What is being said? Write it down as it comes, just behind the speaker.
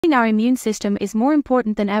Our immune system is more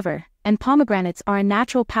important than ever, and pomegranates are a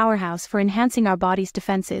natural powerhouse for enhancing our body's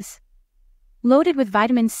defenses. Loaded with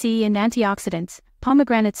vitamin C and antioxidants,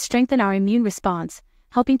 pomegranates strengthen our immune response,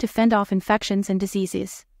 helping to fend off infections and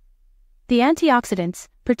diseases. The antioxidants,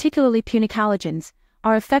 particularly punicalagins,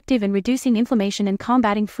 are effective in reducing inflammation and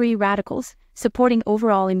combating free radicals, supporting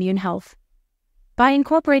overall immune health. By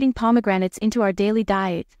incorporating pomegranates into our daily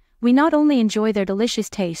diet, we not only enjoy their delicious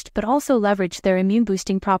taste but also leverage their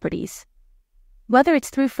immune-boosting properties. Whether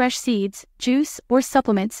it's through fresh seeds, juice, or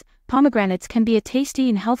supplements, pomegranates can be a tasty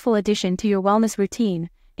and healthful addition to your wellness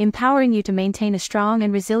routine, empowering you to maintain a strong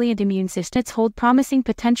and resilient immune system. Pomegranates hold promising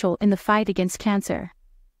potential in the fight against cancer.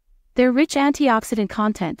 Their rich antioxidant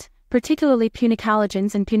content, particularly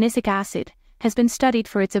punicalagins and punicic acid, has been studied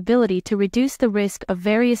for its ability to reduce the risk of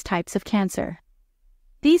various types of cancer.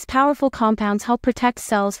 These powerful compounds help protect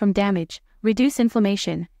cells from damage, reduce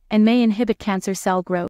inflammation, and may inhibit cancer cell growth.